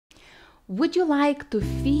Would you like to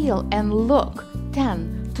feel and look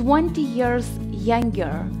 10, 20 years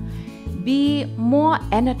younger? Be more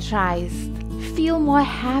energized, feel more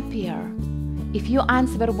happier? If you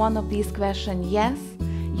answer one of these questions yes,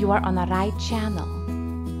 you are on the right channel.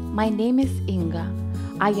 My name is Inga.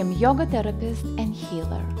 I am yoga therapist and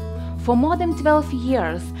healer. For more than 12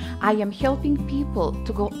 years, I am helping people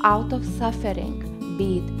to go out of suffering,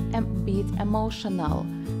 be it emotional,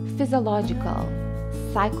 physiological,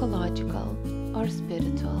 psychological, or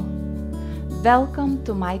spiritual. Welcome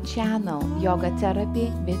to my channel, Yoga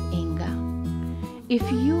Therapy with Inga. If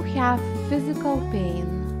you have physical pain,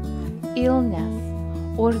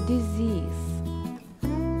 illness, or disease,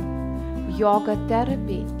 yoga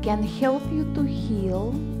therapy can help you to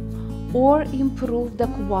heal or improve the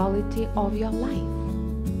quality of your life.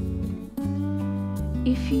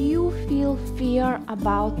 If you feel fear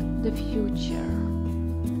about the future,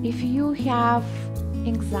 if you have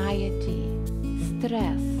anxiety,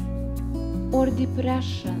 stress, or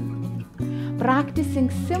depression, practicing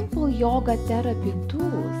simple yoga therapy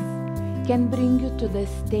tools can bring you to the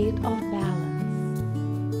state of balance.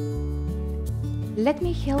 Let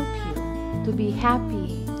me help you to be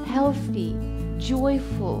happy, healthy,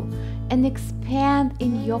 joyful, and expand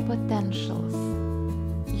in your potentials.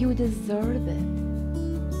 You deserve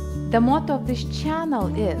it. The motto of this channel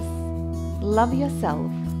is love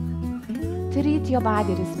yourself, treat your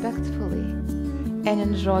body respectfully, and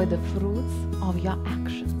enjoy the fruits of your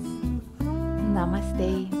actions.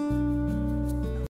 Namaste.